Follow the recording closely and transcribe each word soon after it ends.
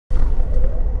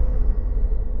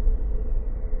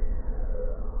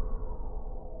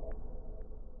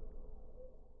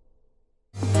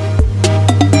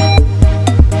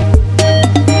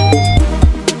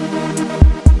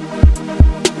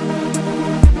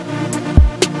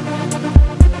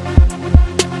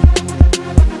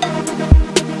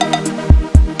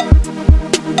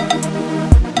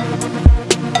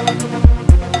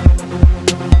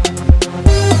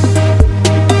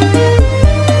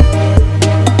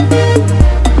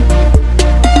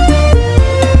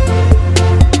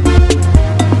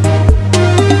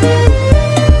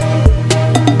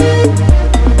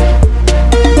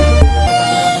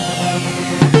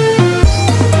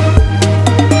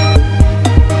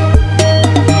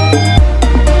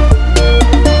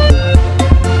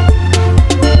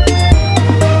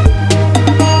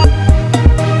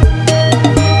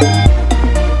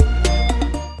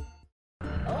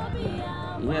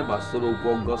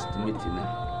August meeting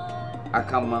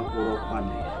akama kwụrụ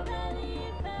kwana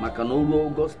maka na ụlọ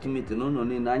August meeting ụnụ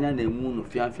niile anya na-enwe unu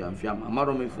fiam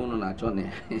amarọ m ife unu na-achọ na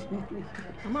ya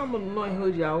ama m nnọọ ihe o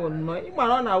ji ahụ nnọọ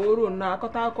ịgbara ọ na-awụrụ nnọọ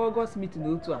akọta aka August meeting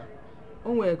otu a o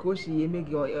nwere ka o si eme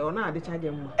gị ọ na-adịcha gị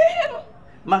mma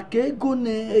maka ego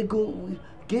na ego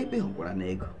ka ebe hụkwara na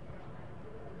ego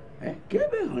ka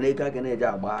ebe hụrụ ego aga na-eje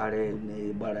agbagharị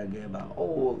na-egbara gị ebe ọ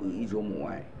iji ụmụ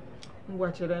nwaanyị ngwa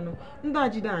cherenụ ndị a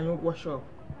jide anyị ụgwọ shọp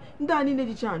ndị a niile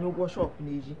jicha anyị ụgwọ shọp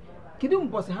na-eji kedu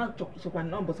mbọsị ha chọkwa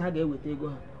na mbọsị ha ga-eweta ego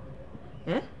ha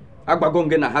agbago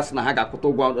gị na ha sị na ha ga-akwụta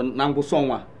ụgwọ na ngwụsị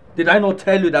ọnwa did I not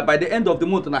tell you that by the end of the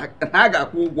month na ha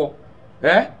ga-akwụ ụgwọ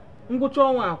ngwụcha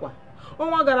ọnwa akwa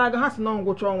ọnwa gara aga ha si na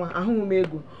ngwụcha ọnwa ahụghị m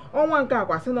ego ọnwa nke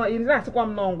akwa sị na iri asịkwa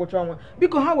m na ngwụcha ọnwa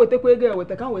biko ha wetakwa ego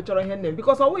eweta ka m wee chọrọ ihe nne m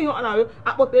bikọs ọ bụghị ọ na-ahụ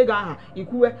akpọta ego aha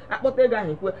ikwuwe akpọta ego aha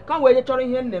ikwuwe ka m wee je chọrọ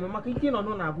ihe nne m maka ike ịnọ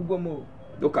na agụgo m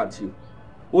look at you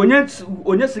onye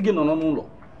si gị nọ n'ụlọ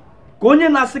ka onye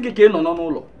na-asị gị ka ị nọ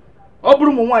n'ụlọ ọ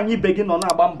bụrụ ụmụ nwaanyị ibe gị nọ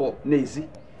na-agba mbọ n'ezi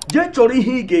jee chọrọ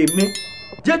ihe ị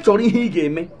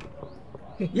ga-eme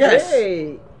yes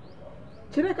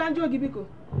chere ka njọ gị biko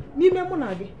n'ime mụ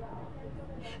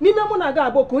na gị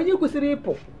abụọ ka onye kwesịrị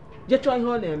ịpụ jee chọọ ihe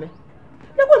ọ na-eme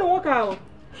ekwenụ nwoke ahụ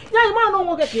ya anyị manụ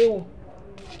nwoke ka ewu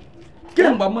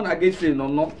kemgbe mụ na gị si nọ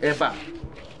ebe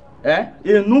a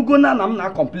enugo na m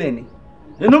na-akọmpleni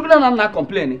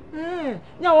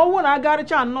ya ọwụ na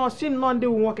agarịcha nnọọ si nnọọ ndị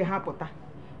wu nwoke ha pụta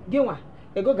gị nwa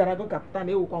ego gara aga kapụta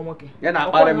na ewukwa nwoke ya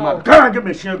na-akparị mmadụ kara gị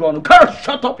mechie gị ọnụ kara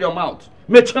shut up your mouth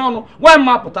mechie ọnụ nwa m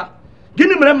apụta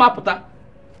gịnị mere m apụta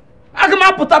aga m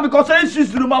apụta bikọs esi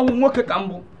zuru m awụ nwoke ka m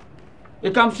bụ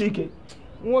ịka m si ike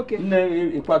nwoke nne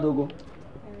ịkwadogo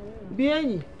bịa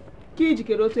enyi ka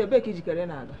ijikere otu ebe ka ijikere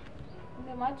na-aga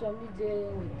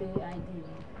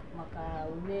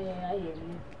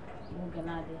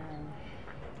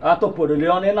atụpụrụli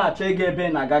ọnụ ị na-achọ ịga ebe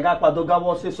na-agaga kwadogawa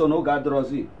ọsịsọ n'oge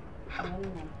adịrọzi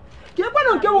ka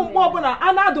ekwenụ nke bụ mgbe ọbụla a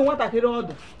na-adụ nwatakịrị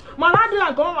ọdụ mana adịla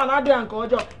nke ọma mana adịla nke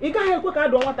ọjọọ ị gaghị ekwe ka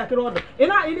adụọ nwatakịrị ọdụ ị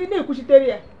na-ekwuchitere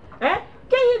ya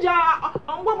ka ihe ji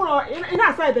mgbe ọbụla ị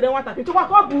na-asa edere nwatakịrị chekwa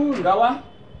ka ọ bụ uru gawa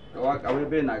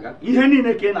ebe ị na-aga ihe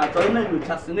niile ka ị na-achọ ị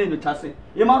na-enyochasị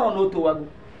ị marọ na otowago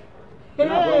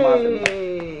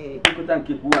ịkụta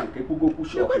nke kwuwa nke kwugokwu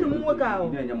shọp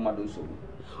na-enye mmadụ nsogbu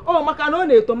maka na ọ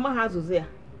na-eto mma ha azụzụ ya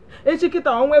echi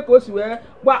kịta onwe ka o si wee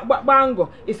gbaa ngọ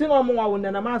isi na ọmụnwa wụ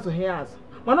nne na m azụghị ya azụ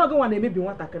mana ọgụ nwa na-emebi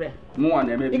nwatakịrị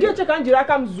ị ga-eche ka m jiri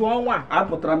aka m zụọ nwa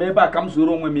apụtara m ebe a ka m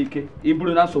zụrụ onwe m ike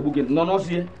iburu na nsogbu gị nọ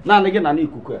n'ozie naanị gị na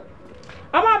n'ikuku ya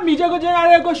ama m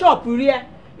ijegojegharị ego shọpụ rie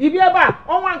ibi ebe a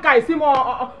ọnwa nka isi m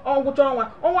ngwụcha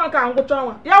ọnwa nka ngwụcha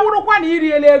ọnwa ya wụrụkwa na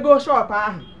iriela ego shọpụ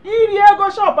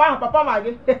ahụ papa ma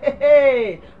gị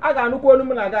a ga-anụkwa olu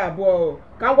m na gị abụọ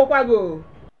ka m gwakwa gị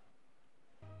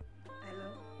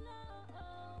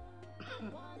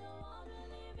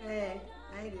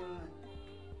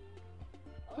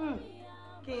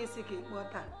isi ka ịkpọ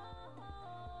taa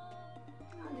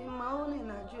adị mma ọhụrụ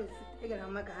na ajụ esi ị gara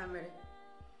ama ka ha mere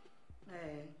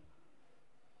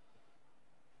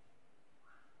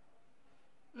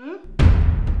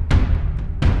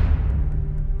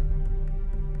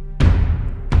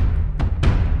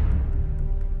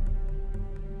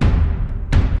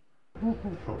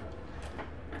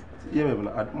ihe mebụ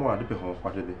na mụ adịbeghị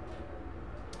nkwadobe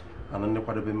ana ndị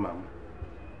kwadobe mma m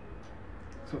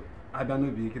abịa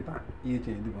n'obi nkịta ihe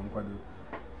chenye dịbụ nkwado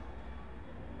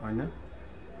anya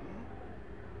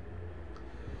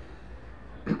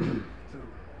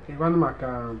ịgwanụ maka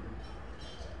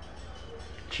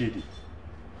Chidi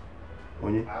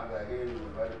onye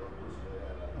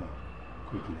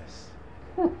goodness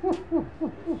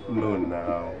no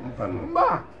now mba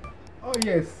oh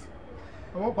yes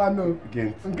no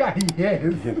Gent nke a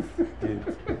yes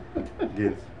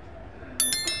Gent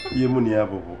ihe mụ na ya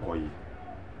bụ oyi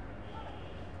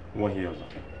nwaghị ọzọ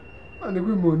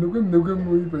negwe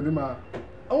m ibe dị ma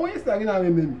onye isi anyị na-ahụ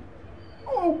ememi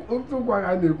otu ụgwọ a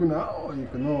na-ekwu na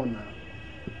ọyịkọ na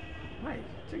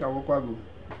chigagwakwago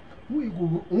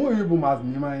onweghị bụ mazị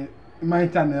n'ime anyị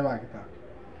chanel ebe a kịta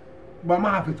gba ma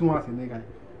ha fetu nwa sị n'ịga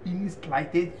any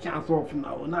slightest chance of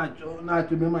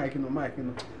na-achọ ebe Mike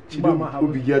nọ Chidi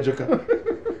obi gị ajọka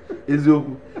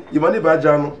eziokwu ịma na ịba aja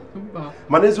anụ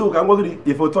mana eziokwu ka m gwagịrị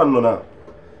ife otu a nọ na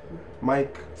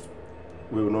Mike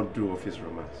will not do office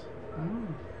romance.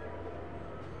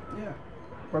 Yeah.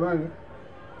 But I'm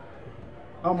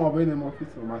not in an office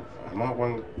romance. I'm not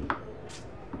one.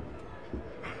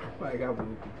 I got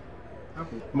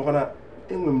Mokana,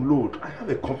 in load, I have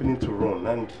a company to run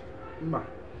and Ma,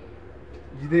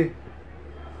 Jide,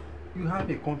 you have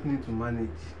a company to manage,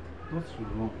 not to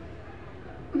run.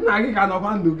 Nagi can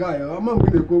open the guy. I'm not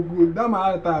going to go good. That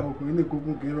my time going to go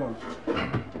good.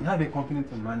 You have a confidence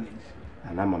to manage.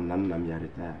 And I'm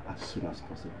retire as soon as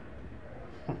possible.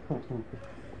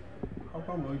 How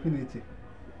come you finish it?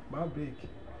 My break.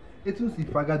 It was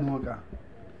if I got no.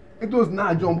 It was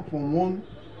not jump from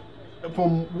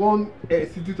one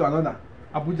city to another.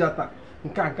 Abuja attack,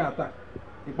 Nkanka attack.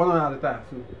 The one on the retire.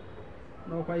 So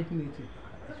now quite finish it.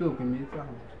 So we can make it.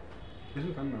 This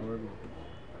is kind of work.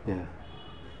 Yeah.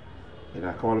 And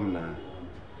I call him now.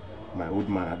 My old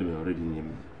man had been already near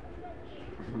me.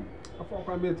 I thought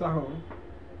I made it home.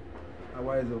 I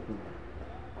wise open.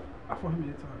 I thought I made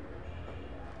it home.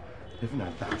 Even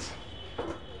at that.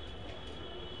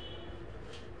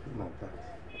 Even at that.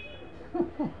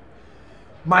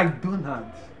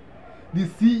 McDonald's, the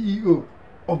CEO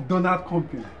of Donald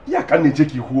Company. Yeah, can they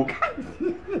take you home?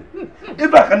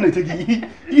 If I can take you,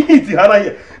 he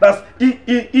here. That's he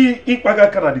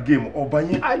the game or buy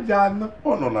it. I don't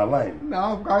on a line.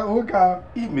 Now, okay.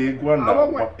 He may go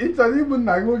on. It's an even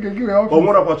like okay, give up. Or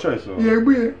what about choice? Yeah,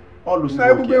 we all Lucy.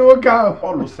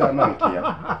 All Lucy,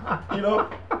 you know.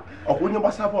 When you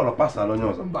pass a ball or pass a long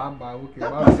okay.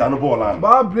 Pass a ball.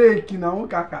 Bar break in a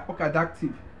okay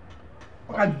active.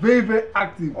 Okay, very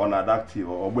active. Unadaptive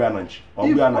or we are not.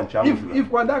 If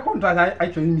that contract I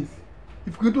actually miss.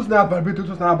 If you to snap vibrator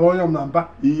to snap volume number.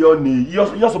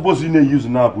 You're supposed to use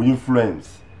now to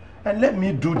influence. And let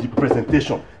me do the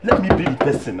presentation. Let me be the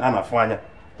person and a fine.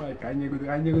 Right, I need to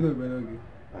I need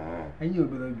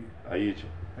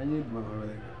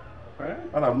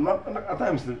and I'm not at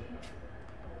times.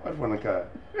 What one car?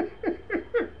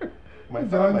 My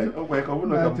son, okay.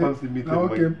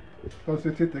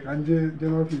 Concentrate and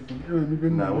general people.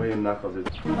 Now we're not.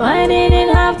 Why did it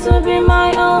have to be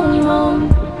my own home?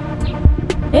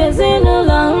 Is it no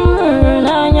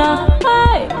longer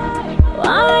Hey,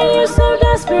 why are you so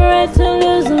desperate to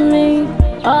lose me?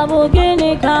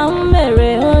 Abogini come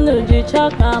marry Unuji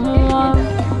Chakamu.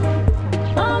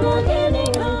 Abogini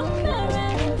come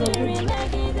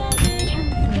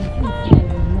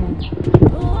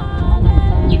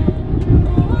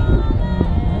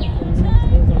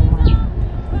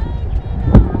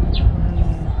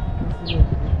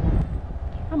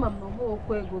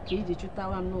ego ka iji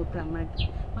chụtawa m n'otu amaghị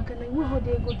maka na enweghị ọdị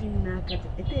ego dị m n'aka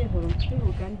ete hụrụ m ịhụ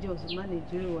ka ndị ọzọ ma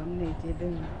na-ejiri ụwa m na-eji ebe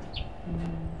m ego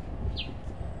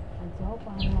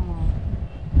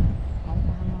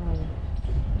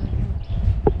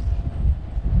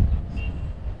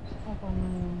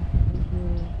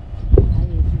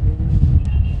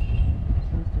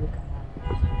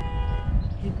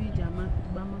iji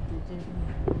gba moto jee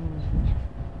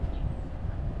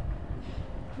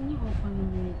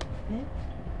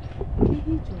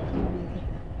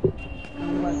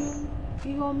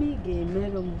ihe ọma ị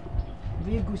ga-emere m bụ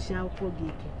ịgụsi akwụkwọ gị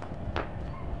ike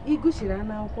ịgụsiri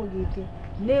anya akwụkwọ gị ike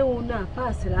na-ewu na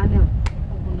pasịrị anya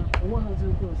ọbụna onweghịzi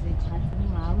oge ọzọ eji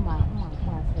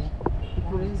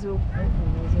ikwuru eziokwu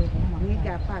na ị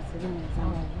ga-apasịrị m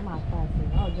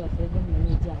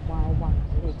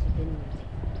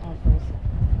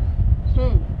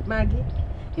Magị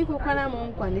ikwekwara m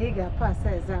nkwa na ị ga-apasị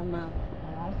exam ahụ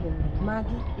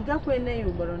Magị ị gakwa ene ya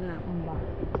ugboro na mba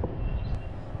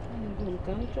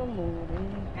nke nchọ ma nwere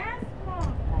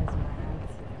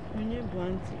onye bụ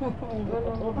antị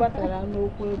ọ batara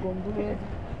n'okwu ego mbụrụ ego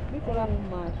bikọrọ m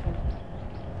mma aka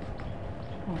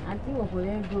antị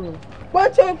wekwara ego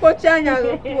kpochi anya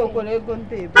wekwara ego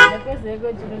ndị ebe ekwesị ego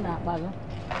jiri n'akpa gị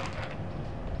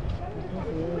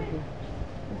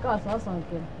nke ọsọsọ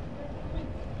nke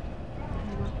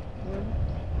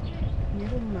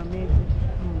nyere mma m ego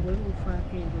were ofe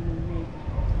aka ego n'ime ego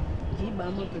ji ịgba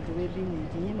moto debe ebe ị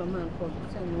na-eji nye mama nke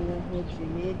ọtụtụ na nwa ọhụụ ochie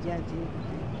na eji aja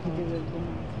ego ego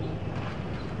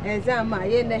exam a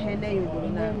ya eneghe ne ya ugboro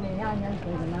na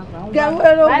ga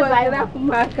were ụgbọ rapụ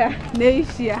m aka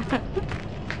n'isi ya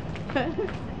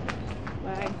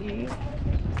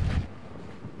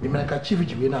Imere ka chief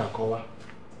ji wee na-akọwa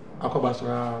akwa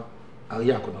gbasara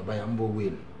ahịa akụ na ụba ya mba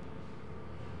Owerri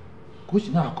ka o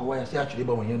si na-akọwa ya sị a chọrọ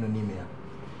ịgbanwe ihe nọ n'ime ya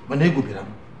mana ego bịara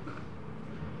m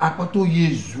akpata oyi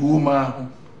ezuo m ahụ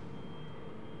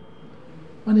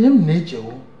mana ihe m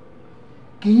na-echewo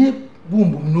ka ihe bụ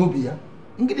mbum n'obi ya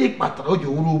ngịdị kpatara o ji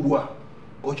wụrụ ugbu a ka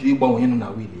ọ chọrọ ịgbanwe ihe nọ na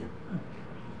wiil ya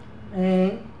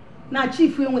na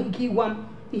chief enweghị ike ịgwa m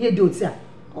ihe dị otu a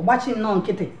ọ gbachi m nọ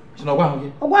nkịtị si na ọ gwaghị gị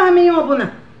ọ gwaghị m ihe ọbụla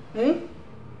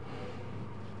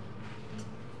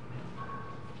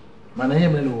mana ihe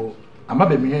mere na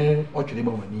amabeghị m ihe ọ chọrọ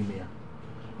ịgbanwe n'ime ya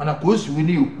mana ka o si wee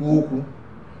na-ekwu okwu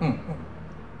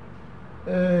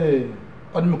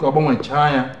ọ dị m ka ọ gbanwechaa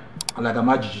ya ala ga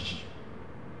ma jijiji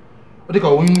ọ dịka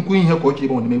onye nnukwu ihe ka o ji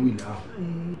ebe ọ na-eme wiil ahụ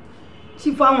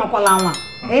chifu anwakwala anwa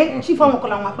chifu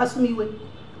anwakwala anwa kpasu m iwe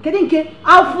kedu nke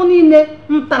afọ niile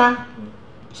m tara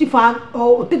chifu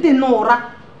otete n'ụra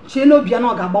chie n'obi ya na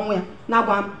ọ ga-agbanwe ya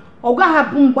na-agwa m ọ gaghị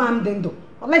abụ mgba m dị ndụ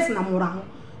ọlesi na mụrụ ahụ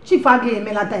chifu agaghị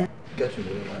emelata ya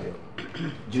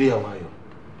jiri ya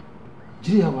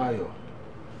nwayọọ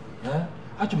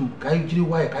achọ m ka anyị jiri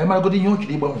nwayọọ ka anyị maragodo ihe ọ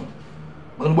chiri ịgbanwe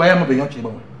mana mgbe anyị amabeghị ọ chiri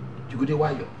ịgbanwe jigide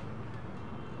nwayọọ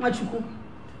Nwachukwu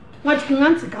nwa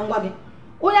ntị ka ngwa gị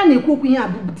onye a na-ekwu okwu ihe a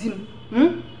bụ di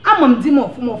m ama m di m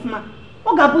ọfụma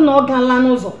ọ ga-abụ na ọ gaala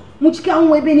n'ụzọ mụchike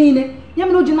anwụ ebe niile ya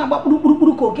mere o ji na-agba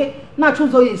kpurukpuru ka oke na-achọ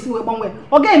ụzọ ya esi wee gbanwe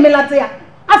ọ ga-emelata ya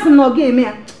a sị m na ọ ga-eme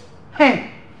ya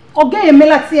ọ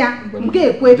ga-emelata ya m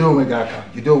ga-ekwe jide onwe gị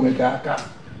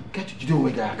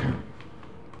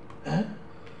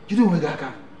aka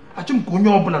achọ m ka onye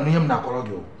ọbụla na ihe m na-akọrọ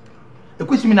gị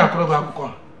ekwesịghị m na-akọrọ gị akụkọ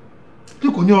a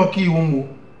dịka onye ọka iwu nwụ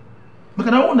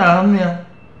maka na ọ na-anụ ya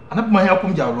anapụ m ahịa akwụ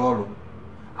m ji arụ ọrụ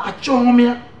achọghị m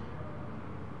ya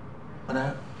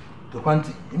mana dokwa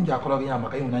ntị m ji akọrọ gị ya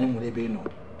maka ịhụnanya nwere ebe ị nọ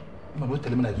mana o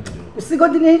tere m na gị bidoro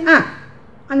kwụsịgodị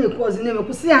a na-ekwu ọzọ na-eme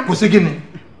kwụsị ya kwụsị gịnị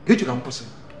ka ịchọ ka m kwụsị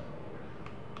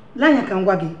lanya ka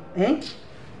ngwa gị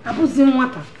abụzi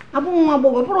nwata abụghị nwa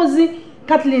agbọghọ bụrụzi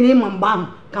Kathleen ịma mgbe ahụ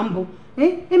ka m bụ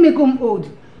emego m old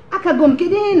akago m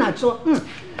kedu ihe ị na-achọ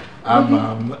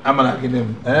amara gịnị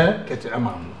m kechi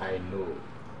ama m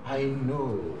I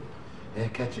know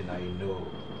kechi na I know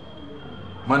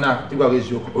mana ịgwa gị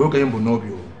eziokwu onwe ka m bụ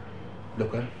n'obi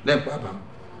lekwe lemkpa aba m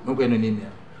nwoke nọ n'ime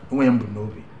ya onwe ya m bụ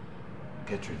n'obi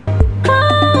kechi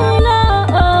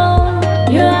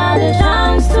You had a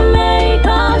chance to make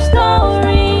a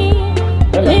story.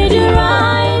 Did you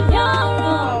write your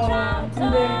own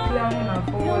chapter?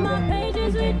 Human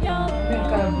pages with your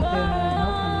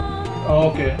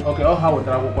Okay. Oh, how would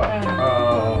I work?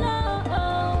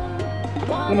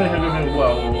 You know,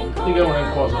 you get one in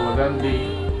course over then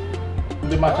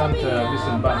the merchant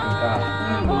listen bank in car.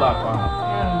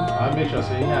 I make sure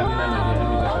say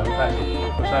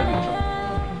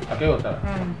okay,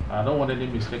 I don't want any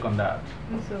mistake on that.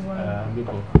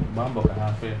 Because Bambo can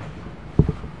have faith.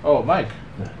 Oh, Mike,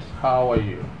 how are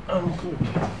you? I'm good.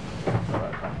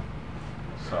 Alright,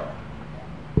 so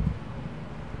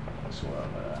that's well.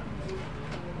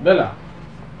 Bella,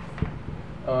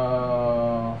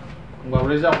 we're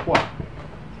raising up what?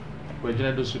 We're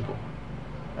going to do super.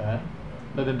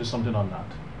 Let them do something on that.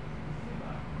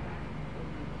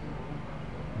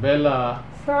 Bella.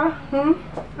 Sir,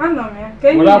 I know me.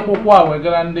 Can you? We're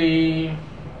going to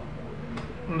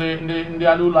ndị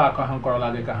alụlọ aka ha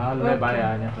nkọrọla gị ka ha leba ya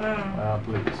anya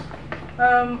please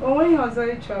onwe ihe ọzọ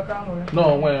ịchọ ka m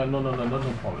nwere no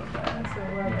problem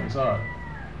it's all right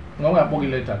I'm going to put it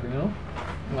later you know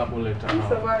I'm going to put it later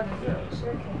yes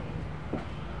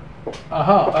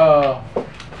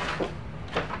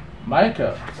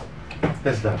Michael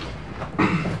yes dad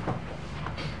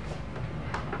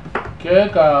ke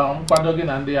ka nkwado gị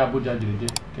na ndị Abuja jiri je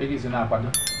ke gị si na-akwado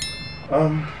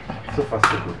so far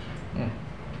so good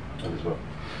as well.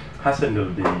 Hassan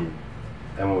will be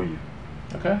MOU.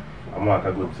 Okay. I'm going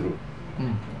to go through.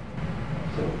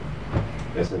 So,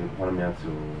 yes, I want me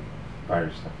to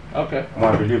barrister. Okay.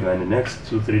 I believe that in the next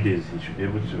 2-3 days he should be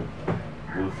able to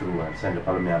go through and send the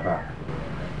parliament back.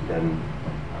 Then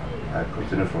I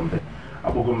continue from there.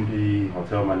 Abogum, the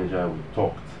hotel manager, we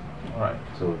talked. All right.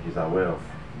 So he's aware of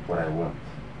what I want.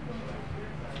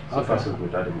 So far so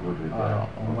good. I didn't go to it.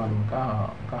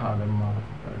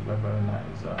 Very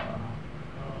nice.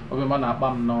 Okay, man,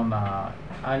 I'm no na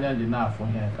anya dị n'afọ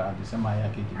ihe ka dị sema ya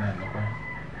ka dị na-emekwa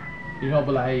ihe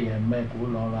ọbụla anyị eme ka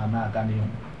ụlọ ọrụ a na-aga n'ihu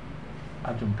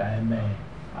ajụ m ka anyị mee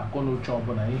akọ n'uche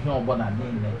ọbụla ihe ọbụla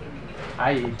niile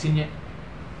anyị etinye.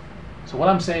 So what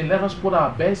I'm saying, let us put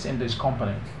our best in this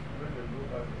company.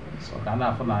 So ka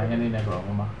na-afụ na ihe niile gara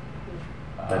ọmụma.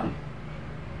 Daddy,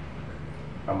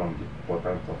 I'm on the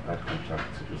importance of that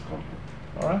contract to this company.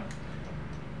 All right.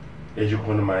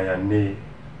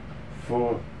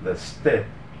 For the step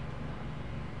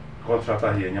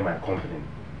contractor here in my company,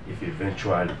 if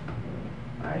eventually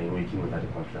I am working without the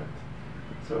contract.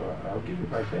 So I'll give it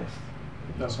my best.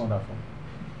 That's wonderful.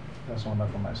 That's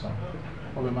wonderful, my son.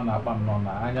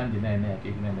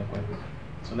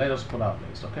 So let us put our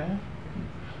place, okay?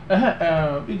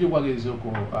 You understand?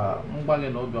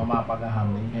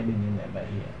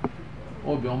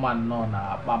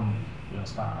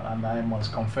 And I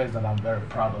must confess that I'm very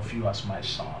proud of you as my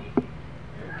son.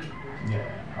 Yeah,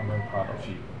 I'm very proud of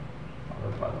you. I'm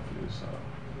very proud of you, so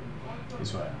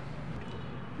it's well.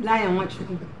 Lion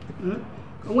Nwachukwu.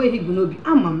 Onwe Igbo n'obi,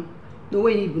 ama m na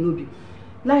onwe Igbo n'obi.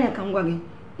 Lion ka ngwa gị,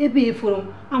 ebe ifuru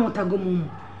amụtago m ụmụ.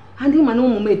 Andi mana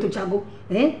ụmụ m etochago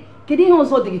kedu ihe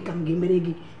ọzọ dị gị ka m ga-emere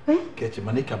gị Kechi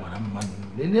mana ka mara mma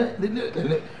le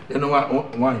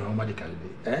nwaanyị ọma dị ka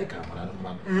ka mara mma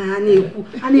a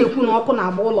na-ekwu na ọkụ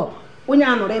na-agba ụlọ onye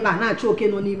a nọrọ ebe a na-achọ oke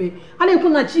nọ n'ime a na-ekwu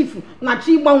na chifu na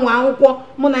chi ịgbanwe akwụkwọ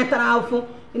mụ na tara afụ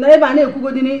ị nọrọ ebe a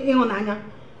na-ekwugodi n'ịhụnanya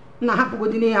na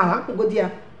hapụgodi n'ihe ahụ hapụgodi ya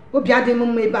obi adịghị m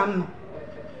mma ebe a m nọ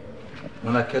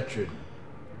mana Catherine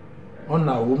ọ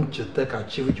na-awụ m cheta ka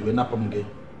chifu ji wee napụ m gị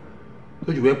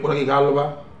o ji wee kpọrọ gị gaa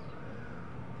lụba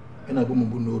ị na-agbu m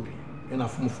mgbu n'obi ị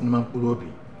na-afụ m fụ n'ime mkpụrụ obi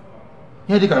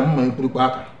ihe dị ka m ma mkpụrụ kpa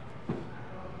aka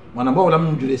mana mgbe ọbụla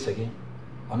m jụrụ ese gị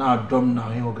ọ na-adọ m na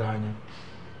ihe oge anya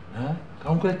ka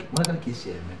m kwere mara ka esi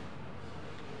eme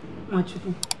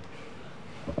Nwachukwu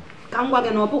ka m gwa gị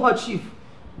na ọ bụghị chief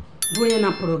bụ onye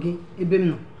napụrụ gị ebe m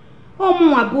nọ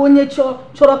ọmụnwa bụ onye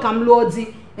chọrọ ka m lụọ di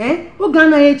oge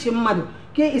anaghị eche mmadụ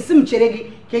ka isi m chere gị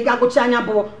ka ị ga-agụcha anya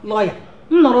bụ lọya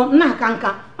m nọrọ nna aka nka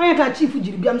onye ka chief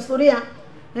jiri bịa m soro ya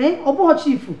ọ bụghị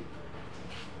chief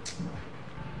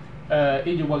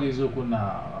iji gwa gị eziokwu na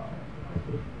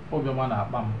obiọma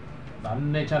na-akpa m na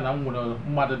nnecha na m nwere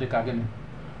mmadụ dịka gịnị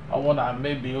ọ bụrụ na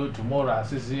mebi otu mụrụ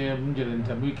asịzie m jere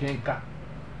njem ike nka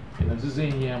na-ezuzi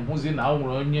ihe hụzi na o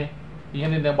nwere onye ihe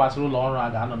niile gbasara ụlọ ọrụ a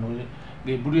ga-anọ n'onye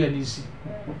ga-eburu ya n'isi.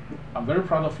 I'm very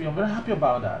proud of you. I'm very happy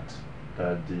about that.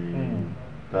 Daddy,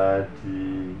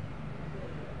 Daddy,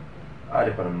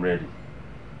 I'm ready.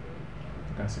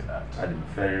 You can say that. I'm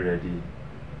very ready.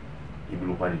 Even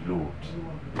look at the load,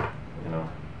 you know.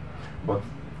 But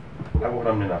I want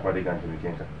to know what they can do.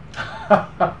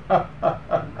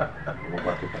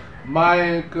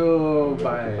 Michael.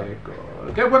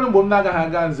 Keep on the naga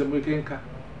hangans and we can.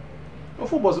 Of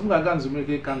course, I'm going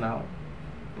to now.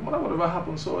 Whatever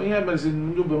happens, so here is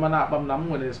in you be man up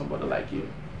when somebody like you.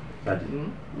 Daddy,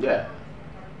 yeah.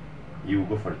 You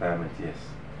go for retirement, yes.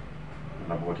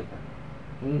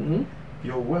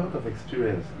 Your wealth of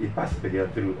experience, it passes the girl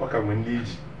through. Okay, when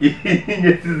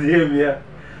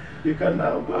you can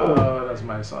now go. Oh, that's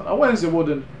my son. I went to the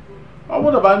wooden. I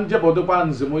would have been jabber the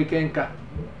ones and we can cut.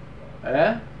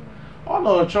 Oh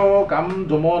no, choke, I'm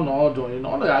the more no doing.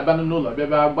 Only I abandoned no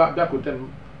back with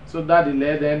them. So daddy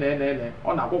led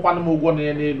on a one more one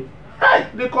the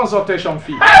consultation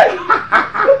fee. I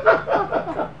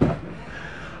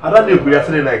don't know if we are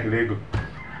saying like Lego.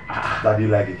 Daddy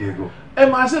like a Lego.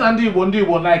 And my son and you won't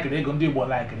like Lego, and you won't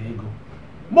like Lego.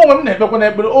 More never when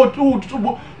I put a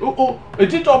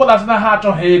tittle as not heart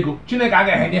or Hego. Chineka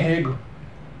Hego.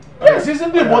 Yes,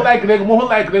 isn't it more like Lego, more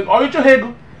like Lego, or you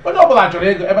Hego? But double at your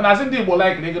Lego, and I said they were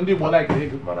like Lego, and they were like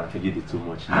Lego. But I forget it too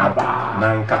much.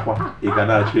 Nan Kappa, you can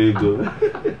actually go.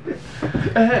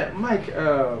 Mike,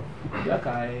 that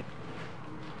guy.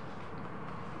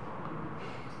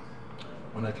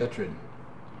 When I Catherine,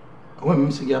 I want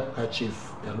Mr. Gap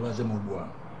Chief, Yalwaze Mubua.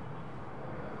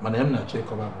 My name not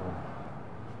check over.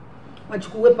 What you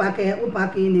whip back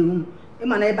in the room.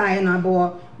 Emma buy an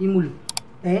abo imulu.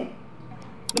 The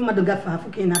mother got for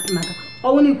African Apimaka.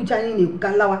 Or when you put in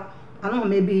Galawa, I don't know,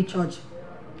 maybe church.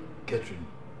 Catherine,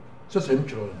 so same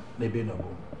children, maybe no go.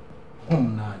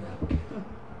 Nanya,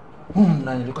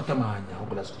 look at the man,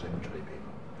 who does the baby.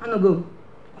 I don't go.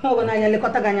 How when I look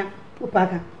at Ganya,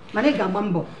 Upaka, Manega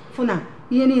Bambo, Funa,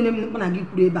 Yen when I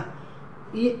give labor.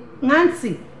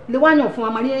 Nancy, the one of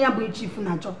Maria Bridge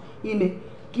Funacho, Yeme,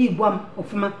 give one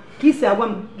of my kiss a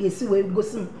one, yes, we go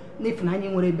soon, if I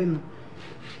knew what I've been.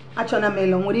 Achona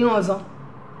melon, what do you also?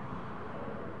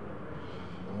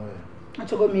 I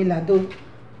took me la do.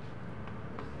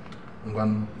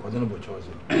 One, what do you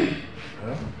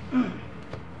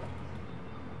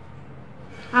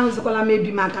I was going to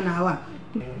maybe make an hour.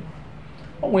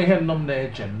 We had no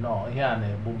legend, no, here and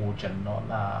a bumuchan, no,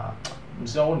 na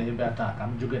so better.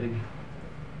 I'm juggling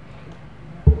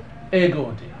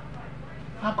ego dear.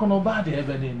 How can nobody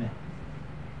ever in it?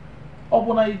 Or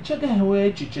when I check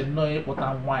away, chicken, no, put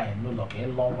on wine, no look, a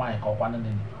long wine, or one in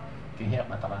it. Can hear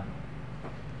my taran.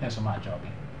 That's my job.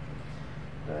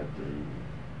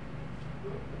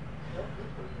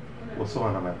 What's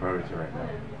one of my priority right now?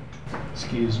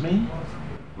 Excuse me?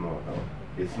 No,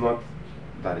 it's not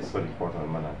that it's not important,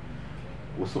 man.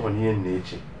 What's one here in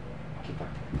nature?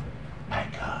 My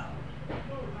God.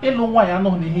 You know why I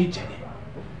know the nature.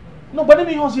 Nobody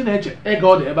me who's in nature.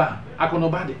 God ever. I can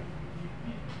nobody.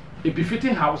 A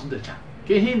befitting house the child.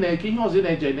 Can he was in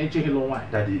nature, hello why?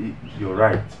 Daddy, you're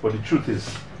right. But the truth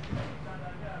is,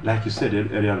 like you said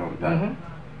earlier on, that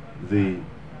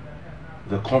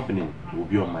the company will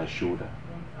be on my shoulder.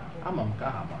 I'm a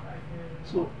Kahama.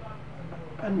 So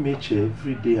I make sure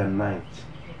every day and night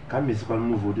can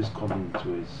move this company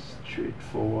to a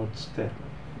straightforward step.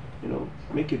 You know,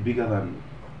 make it bigger than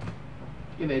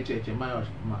ị na-eche eche mmanya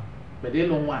ọchịma but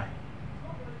ịlụ nwaanyị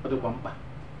ọ dịkwa mkpa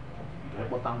ka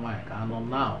ịkpọta nwaanyị ka anọ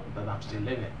now that I'm still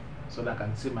living so that I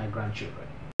can see my grandchildren.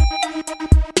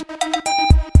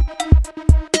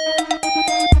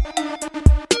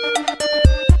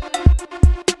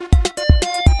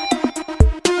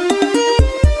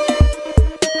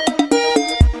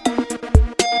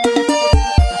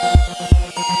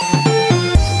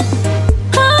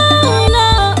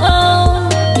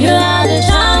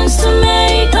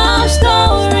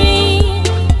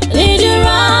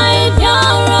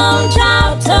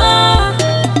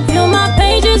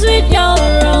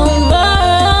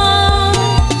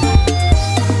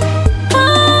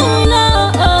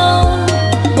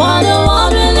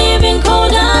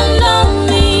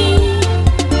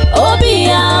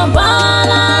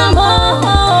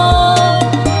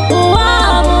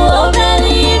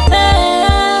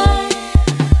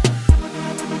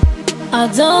 I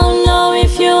don't know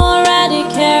if you already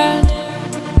cared,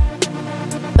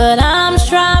 but I'm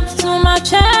strapped to my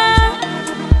chair,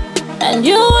 and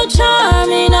you were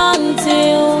charming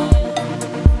until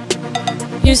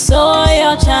you saw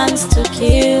your chance to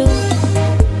kill,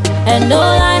 and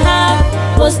all I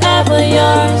had was ever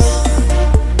yours.